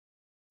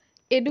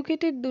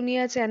Educated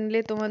দুনিয়া চ্যানেলে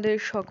তোমাদের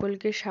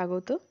সকলকে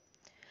স্বাগত।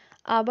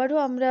 আবারও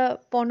আমরা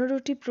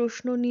 15টি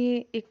প্রশ্ন নিয়ে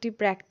একটি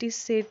প্র্যাকটিস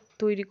সেট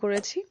তৈরি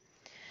করেছি,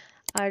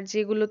 আর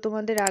যেগুলো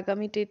তোমাদের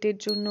আগামী টেটের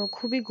জন্য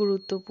খুবই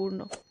গুরুত্বপূর্ণ।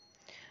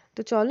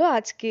 তো চলো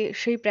আজকে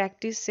সেই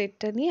প্র্যাকটিস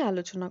সেটটা নিয়ে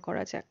আলোচনা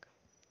করা যাক।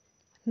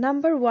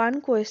 নাম্বার 1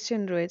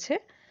 কোয়েশ্চেন রয়েছে,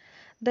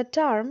 the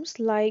terms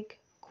like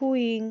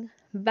cooing,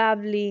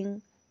 babbling,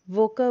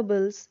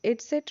 ভোকাবলস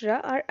etcetera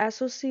R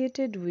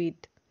associated with.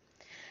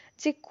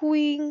 যে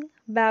কুইং,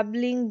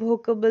 ব্যাবলিং,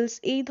 ভোকাবলস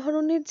এই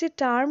ধরনের যে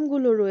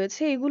টার্মগুলো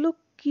রয়েছে এগুলো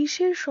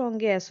কিসের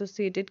সঙ্গে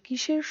অ্যাসোসিয়েটেড,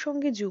 কিসের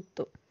সঙ্গে যুক্ত?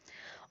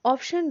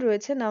 অপশন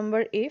রয়েছে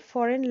number A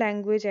foreign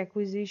language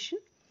acquisition,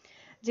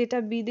 যেটা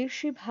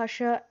বিদেশি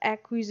ভাষা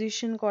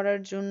অ্যাকুইজিশন করার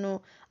জন্য,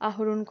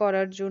 আহরণ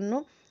করার জন্য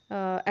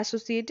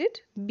associated.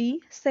 B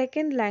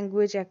second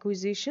language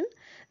acquisition,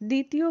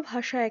 দ্বিতীয়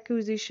ভাষা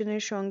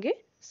অ্যাকুইজিশনের সঙ্গে।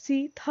 সি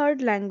থার্ড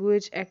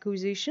ল্যাঙ্গুয়েজ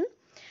অ্যাকুইজিশন,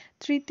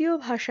 তৃতীয়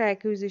ভাষা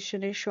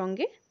অ্যাকুইজিশনের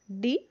সঙ্গে।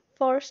 ডি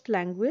ফার্স্ট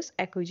ল্যাঙ্গুয়েজ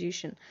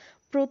অ্যাকুইজিশন,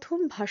 প্রথম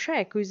ভাষা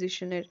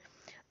অ্যাকুইজিশনের।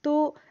 তো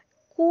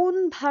কোন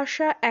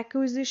ভাষা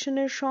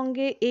অ্যাকুইজিশনের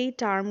সঙ্গে এই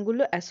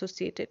টার্মগুলো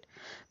অ্যাসোসিয়েটেড?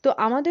 তো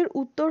আমাদের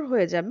উত্তর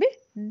হয়ে যাবে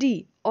ডি,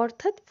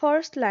 অর্থাৎ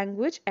ফার্স্ট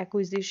ল্যাঙ্গুয়েজ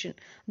অ্যাকুইজিশন।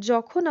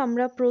 যখন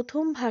আমরা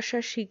প্রথম ভাষা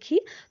শিখি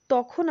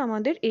তখন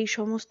আমাদের এই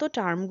সমস্ত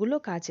টার্মগুলো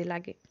কাজে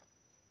লাগে।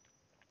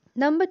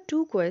 Number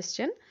 2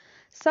 question,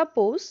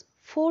 suppose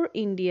 4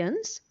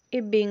 Indians, a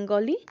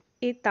Bengali,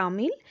 a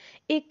Tamil,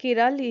 a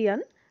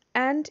Keralian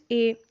and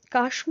a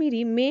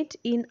Kashmiri met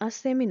in a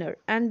seminar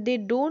and they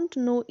don't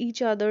know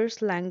each other's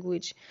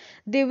language.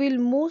 They will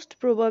most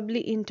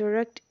probably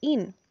interact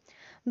in.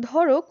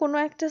 ধরো কোনো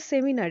একটা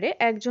সেমিনারে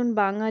একজন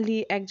বাঙালি,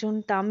 একজন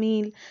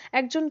তামিল,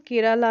 একজন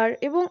কেরালার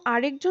এবং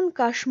আরেকজন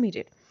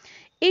কাশ্মীরের,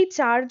 এই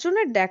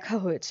চারজনের দেখা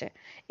হয়েছে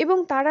এবং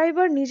তারা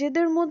এবার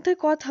নিজেদের মধ্যে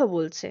কথা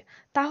বলছে।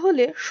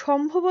 তাহলে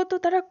সম্ভবত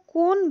তারা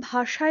কোন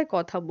ভাষায়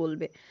কথা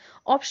বলবে?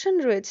 অপশন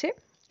রয়েছে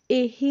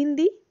এ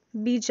Hindi,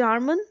 B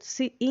German,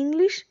 C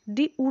English,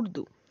 D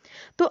Urdu.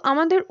 তো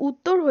আমাদের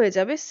উত্তর হয়ে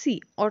যাবে সি,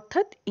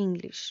 অর্থাৎ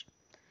English.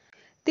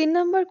 3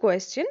 number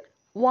question,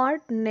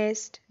 word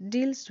nest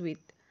deals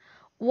with.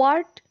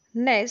 Word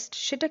nest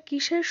সেটা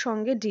কিসের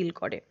সঙ্গে ডিল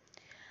করে?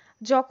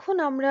 যখন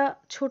আমরা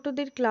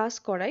ছোটদের ক্লাস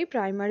করাই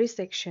প্রাইমারি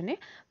সেকশনে,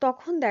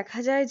 তখন দেখা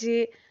যায় যে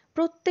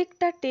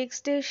প্রত্যেকটা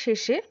টেক্সটের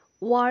শেষে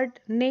ওয়ার্ড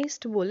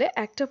নেস্ট বলে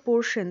একটা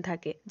পোর্শন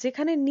থাকে,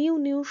 যেখানে নিউ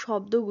নিউ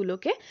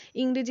শব্দগুলোকে,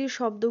 ইংরেজি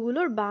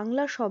শব্দগুলোর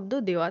বাংলা শব্দ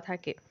দেওয়া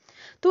থাকে।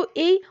 তো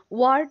এই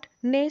ওয়ার্ড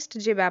নেস্ট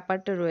যে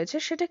ব্যাপারটা রয়েছে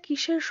সেটা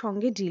কিসের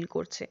সঙ্গে ডিল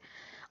করছে?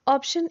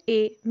 Option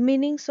A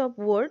meanings of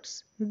words,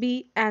 B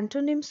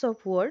antonyms of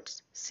words,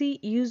 C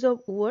use of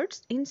words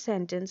in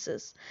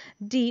sentences,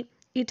 D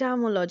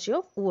ইটামোলজি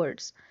of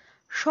words.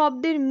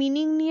 শব্দের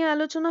মিনিং নিয়ে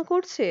আলোচনা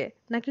করছে,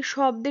 নাকি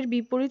শব্দের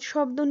বিপরীত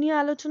শব্দ নিয়ে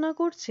আলোচনা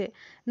করছে,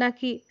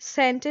 নাকি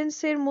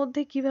সেন্টেন্সের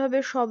মধ্যে কিভাবে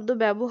শব্দ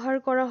ব্যবহার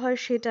করা হয়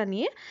সেটা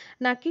নিয়ে,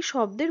 নাকি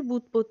শব্দের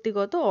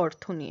ব্যুৎপত্তিগত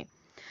অর্থ নিয়ে?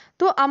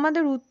 তো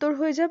আমাদের উত্তর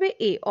হয়ে যাবে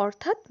এ,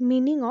 অর্থাৎ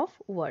meaning of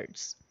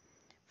words.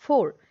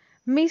 4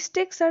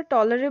 mistakes R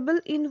tolerable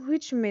in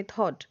which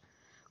method.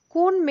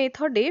 কোন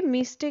মেথডে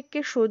মিস্টেককে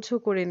সহ্য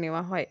করে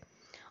নেওয়া হয়?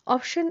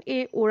 Option A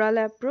oral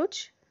approach,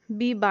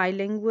 B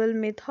bilingual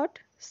method,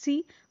 C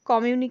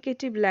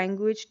communicative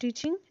language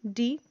teaching,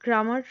 D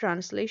grammar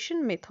translation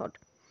method.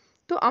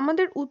 তো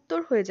আমাদের উত্তর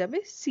হয়ে যাবে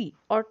সি,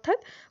 অর্থাৎ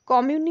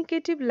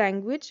communicative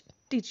language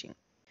teaching.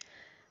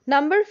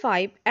 Number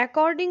 5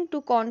 according to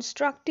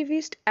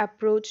constructivist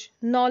approach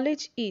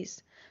knowledge is.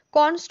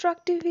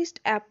 Constructivist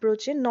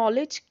অ্যাপ্রোচে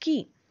knowledge কি?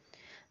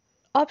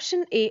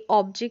 Option A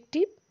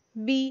objective,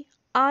 B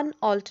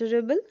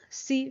আনঅল্টারেবল,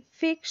 C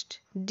fixed,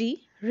 D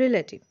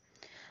relative.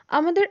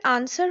 আমাদের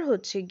answer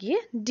হচ্ছে গিয়ে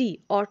ডি,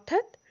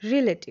 অর্থাৎ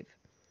relative.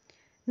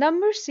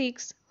 Number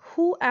 6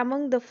 who among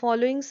the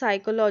following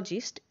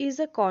psychologist is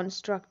a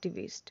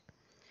constructivist.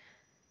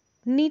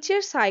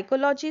 নিচের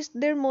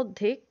সাইকোলজিস্টদের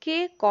মধ্যে কে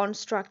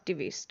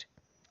constructivist?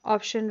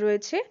 Option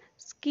রয়েছে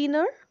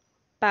Skinner,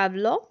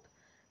 Pavlov,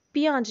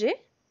 পিয়াজে,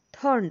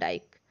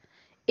 Thorndike.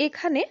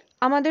 এখানে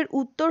আমাদের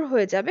উত্তর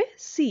হয়ে যাবে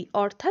সি,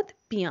 অর্থাৎ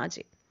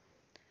পিয়াজে।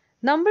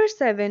 Number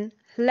 7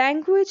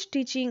 language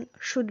teaching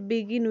should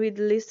begin with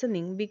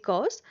listening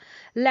because.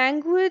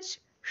 Language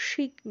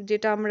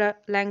যেটা আমরা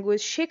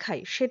ল্যাঙ্গুয়েজ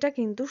শেখাই সেটা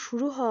কিন্তু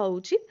শুরু হওয়া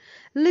উচিত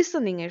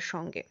লিসেনিং এর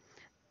সঙ্গে।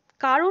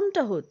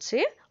 কারণটা হচ্ছে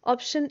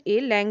option A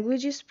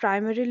language is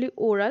primarily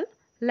oral,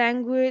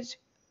 language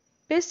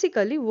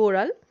basically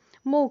oral,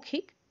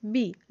 মৌখিক।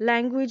 B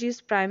language is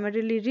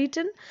primarily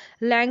written,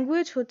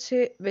 language হচ্ছে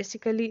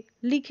বেসিক্যালি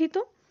লিখিত।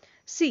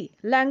 সি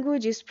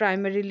ল্যাঙ্গুয়েজ ইজ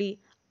প্রাইমারিলি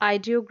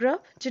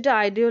আইডিওগ্রাফ, যেটা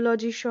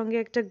আইডিওলজির সঙ্গে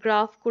একটা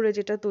গ্রাফ করে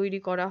যেটা তৈরি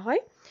করা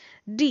হয়।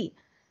 ডি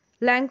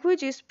ল্যাঙ্গুয়েজ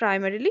ইজ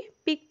প্রাইমারিলি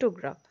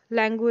পিক্টোগ্রাফ,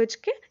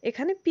 ল্যাঙ্গুয়েজকে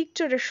এখানে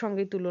পিকচারের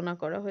সঙ্গে তুলনা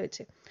করা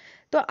হয়েছে।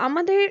 তো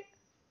আমাদের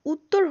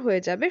উত্তর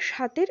হয়ে যাবে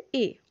 7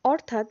 এ,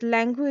 অর্থাৎ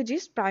ল্যাঙ্গুয়েজ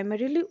ইজ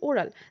প্রাইমারিলি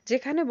ওরাল,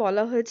 যেখানে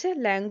বলা হয়েছে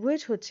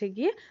ল্যাঙ্গুয়েজ হচ্ছে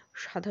গিয়ে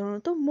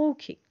সাধারণত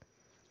মৌখিক।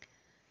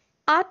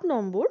 8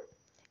 নম্বর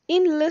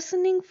in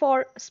listening for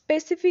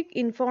specific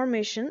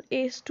information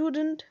a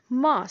student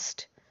must.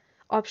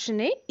 Option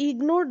A,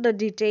 ignore the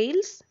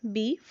details. B,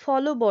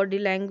 follow body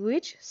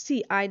language. C,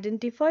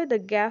 identify the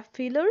gap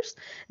fillers.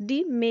 D,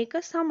 make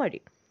a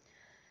summary.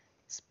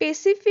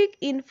 Specific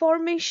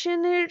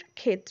ইনফরমেশনের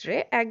ক্ষেত্রে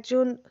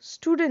একজন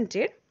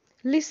স্টুডেন্টের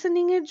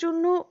লিসেনিং এর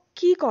জন্য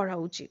কি করা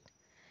উচিত?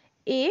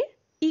 এ,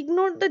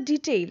 ইগনোর দ্য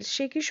ডিটেইলস,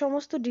 সে কি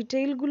সমস্ত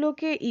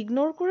ডিটেইলগুলোকে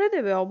ইগনোর করে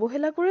দেবে,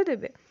 অবহেলা করে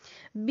দেবে?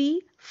 বি,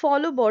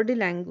 ফলো বডি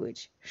ল্যাঙ্গুয়েজ,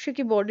 সে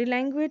কি বডি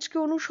ল্যাঙ্গুয়েজকে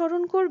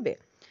অনুসরণ করবে?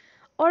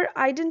 Or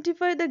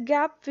identify the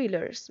gap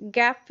fillers,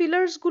 gap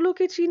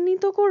ফিলার্সগুলোকে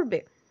চিহ্নিত করবে?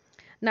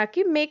 নাকি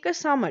মেক আ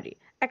সামারি,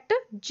 একটা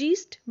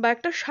জিস্ট বা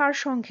একটা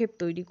সারসংক্ষেপ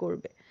তৈরি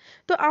করবে?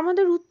 তো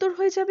আমাদের উত্তর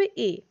হয়ে যাবে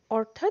এ,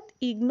 অর্থাৎ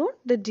ইগনোর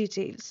দ্য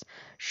ডিটেইলস,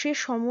 সে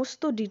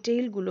সমস্ত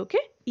ডিটেইলগুলোকে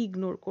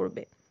ইগনোর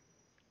করবে।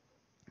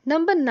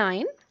 Number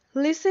 9,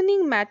 listening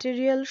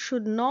material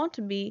should not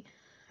be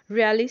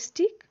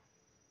realistic,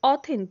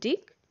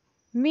 authentic,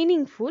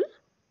 meaningful,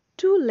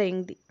 two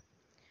lengthy.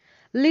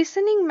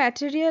 Listening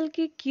material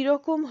কি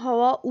কিরকম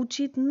হওয়া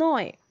উচিত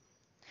নয়?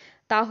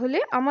 তাহলে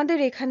আমাদের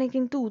এখানে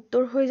কিন্তু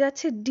উত্তর হয়ে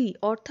যাচ্ছে ডি,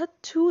 অর্থাৎ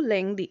টু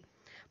লেংদি,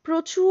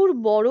 প্রচুর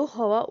বড়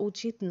হওয়া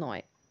উচিত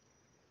নয়।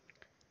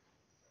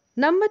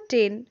 Number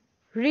 10,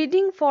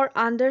 reading for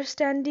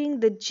understanding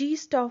the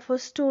gist of a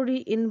story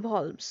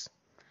involves.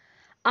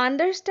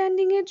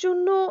 Understanding এর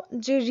জন্য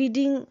যে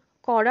রিডিং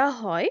করা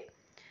হয়,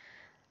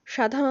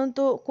 সাধারণত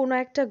কোনো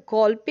একটা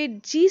গল্পের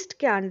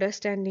জিস্টকে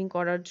আন্ডারস্ট্যান্ডিং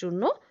করার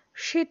জন্য,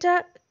 সেটা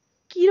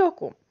কি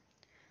রকম?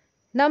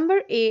 Number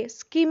A,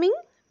 skimming.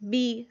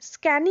 B,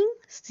 scanning.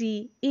 C,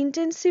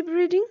 intensive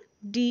reading.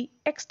 D,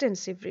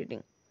 extensive reading.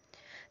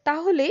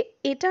 তাহলে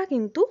এটা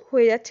কিন্তু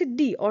হয়ে যাচ্ছে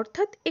ডি,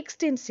 অর্থাৎ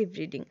এক্সটেন্সিভ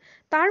রিডিং।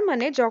 তার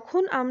মানে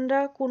যখন আমরা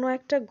কোনো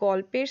একটা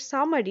গল্পের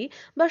সামারি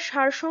বা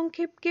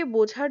সারসংক্ষেপকে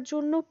বোঝার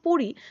জন্য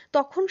পড়ি,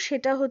 তখন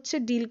সেটা হচ্ছে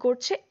ডিল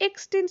করছে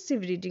এক্সটেন্সিভ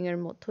রিডিং এর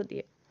মধ্য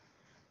দিয়ে।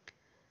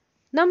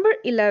 Number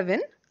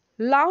 11,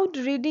 loud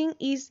reading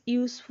is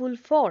useful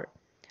for.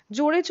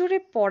 জোরে জোরে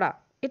পড়া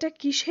এটা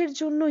কিসের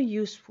জন্য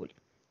ইউজফুল?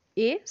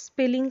 এ,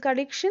 spelling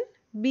correction.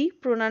 B,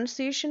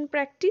 pronunciation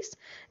practice.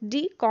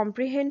 D,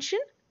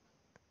 comprehension,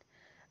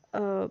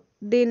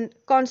 দেন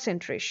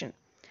কনসেন্ট্রেশন।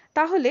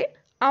 তাহলে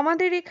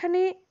আমাদের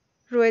এখানে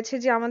রয়েছে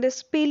যে আমাদের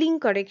স্পেলিং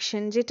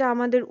কারেকশন, যেটা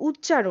আমাদের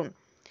উচ্চারণ,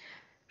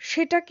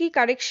 সেটা কি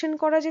কারেকশন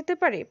করা যেতে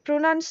পারে?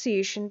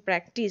 প্রোনাউন্সিয়েশন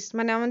প্র্যাকটিস,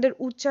 মানে আমাদের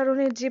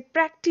উচ্চারণের যে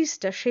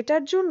প্র্যাকটিসটা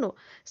সেটার জন্য।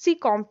 সি,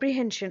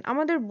 কম্প্রিহেনশন,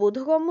 আমাদের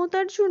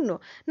বোধগম্যতার জন্য,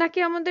 নাকি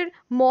আমাদের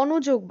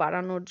মনোযোগ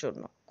বাড়ানোর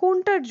জন্য?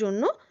 কোনটার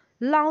জন্য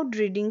লাউড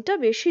রিডিংটা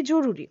বেশি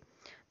জরুরি?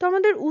 তো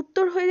আমাদের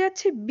উত্তর হয়ে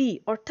যাচ্ছে বি,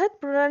 অর্থাৎ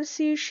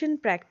প্রোনাউন্সিয়েশন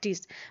প্র্যাকটিস,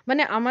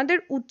 মানে আমাদের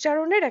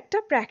উচ্চারণের একটা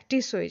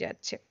প্র্যাকটিস হয়ে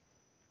যাচ্ছে।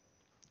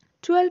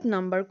 12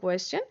 number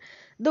question,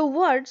 the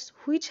words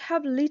which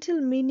have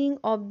little meaning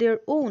of their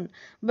own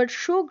but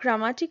show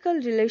grammatical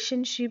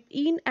relationship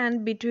in and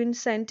between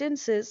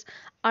sentences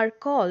are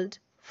called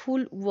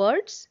full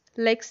words,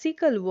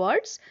 lexical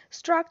words,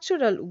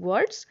 structural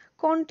words,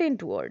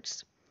 content words.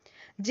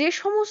 যে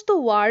সমস্ত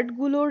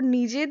ওয়ার্ডগুলোর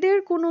নিজেদের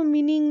কোনো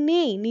মিনিং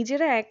নেই,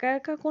 নিজেরা একা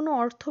একা কোনো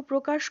অর্থ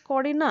প্রকাশ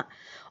করে না,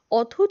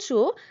 অথচ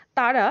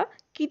তারা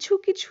কিছু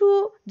কিছু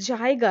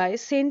জায়গায়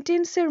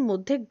সেন্টেন্সের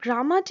মধ্যে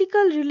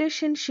গ্রামাটিক্যাল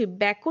রিলেশনশিপ,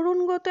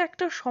 ব্যাকরণগত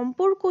একটা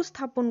সম্পর্ক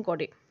স্থাপন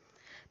করে,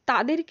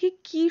 তাদেরকে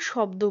কি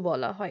শব্দ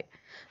বলা হয়?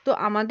 তো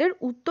আমাদের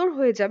উত্তর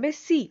হয়ে যাবে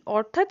সি,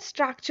 অর্থাৎ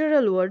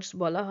স্ট্রাকচারাল ওয়ার্ডস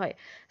বলা হয়।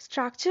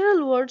 স্ট্রাকচারাল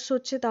ওয়ার্ডস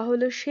হচ্ছে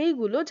তাহলে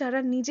সেইগুলো যারা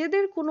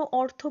নিজেদের কোনো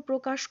অর্থ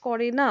প্রকাশ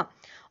করে না,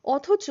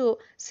 অথচ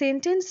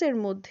সেন্টেন্সের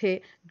মধ্যে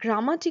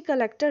গ্রামাটিক্যাল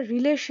একটা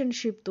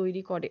রিলেশনশিপ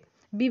তৈরি করে।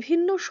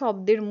 বিভিন্ন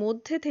শব্দের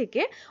মধ্যে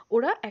থেকে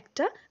ওরা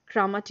একটা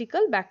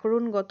গ্রামাটিক্যাল,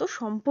 ব্যাকরণগত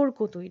সম্পর্ক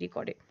তৈরি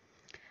করে।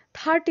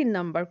 13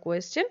 number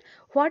question,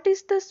 what is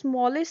the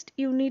smallest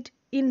unit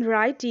in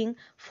writing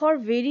for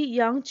very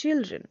young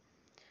children?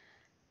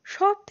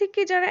 সব থেকে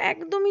যারা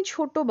একদমই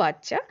ছোট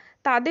বাচ্চা,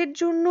 তাদের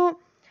জন্য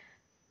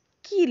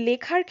কি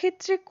লেখার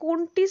ক্ষেত্রে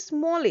কোনটি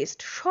স্মলেস্ট,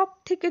 সব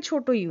থেকে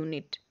ছোট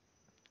unit?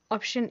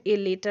 Option A,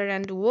 letter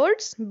and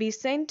words. B,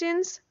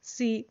 sentence.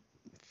 C,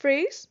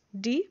 phrase.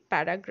 D,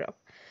 paragraph.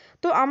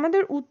 তো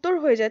আমাদের উত্তর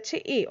হয়ে যাচ্ছে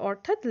এ,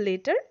 অর্থাৎ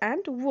letter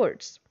and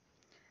words.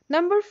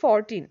 Number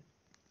 14,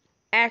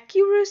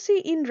 accuracy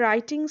in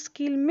writing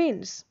skill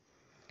means.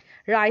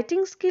 Writing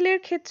স্কিলের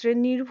ক্ষেত্রে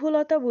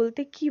নির্ভুলতা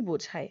বলতে কি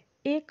বোঝায়?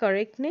 এ,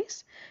 correctness.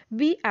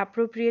 B,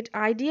 appropriate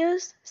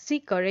ideas. C,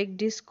 correct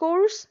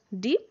discourse.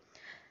 D,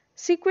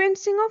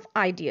 sequencing of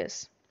ideas.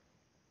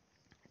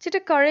 যেটা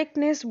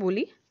কারেক্টনেস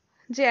বলি,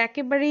 যে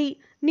একেবারেই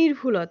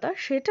নির্ভুলতা,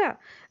 সেটা,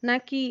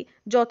 নাকি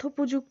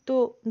যথোপযুক্ত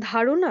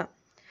ধারণা,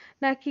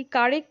 নাকি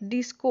কারেক্ট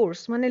ডিসকোর্স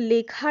মানে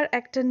লেখার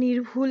একটা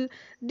নির্ভুল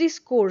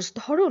ডিসকোর্স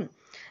ধরন,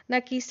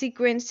 নাকি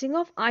সিকোয়েন্সিং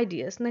অফ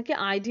আইডিয়াস, নাকি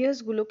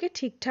আইডিয়াসগুলোকে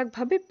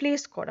ঠিকঠাকভাবে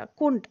প্লেস করা,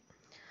 কোনটা?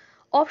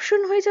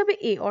 অপশন হয়ে যাবে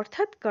এ,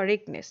 অর্থাৎ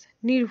কারেক্টনেস,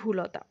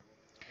 নির্ভুলতা।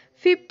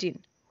 15,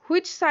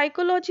 which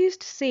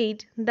psychologist said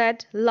that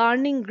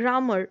learning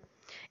grammar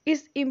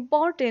is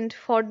important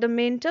for the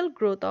mental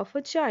growth of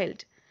a child?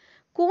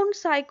 কোন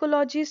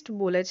সাইকোলজিস্ট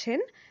বলেছেন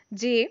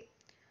যে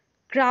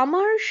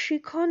গ্রামার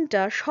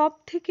শিখনটা সব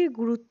থেকে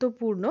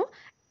গুরুত্বপূর্ণ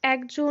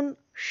একজন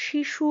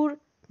শিশুর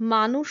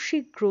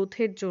মানসিক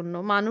গ্রোথের জন্য,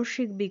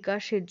 মানসিক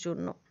বিকাশের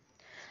জন্য?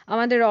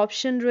 আমাদের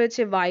অপশন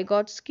রয়েছে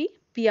ভাইগটস্কি,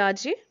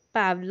 পিয়াজে,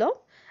 প্যাভলভ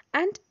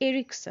অ্যান্ড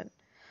এরিকসন।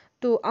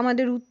 তো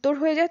আমাদের উত্তর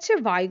হয়ে যাচ্ছে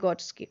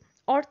ভাইগটস্কি।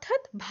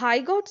 অর্থাৎ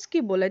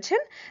ভাইগটস্কি বলেছেন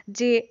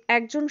যে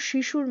একজন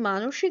শিশুর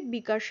মানসিক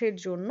বিকাশের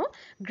জন্য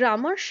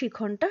গ্রামার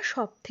শিখনটা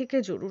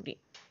সবথেকে জরুরি।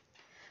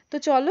 তো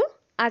চলো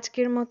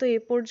আজকের মতো এ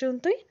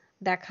পর্যন্তই,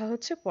 দেখা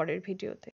হচ্ছে পরের ভিডিওতে।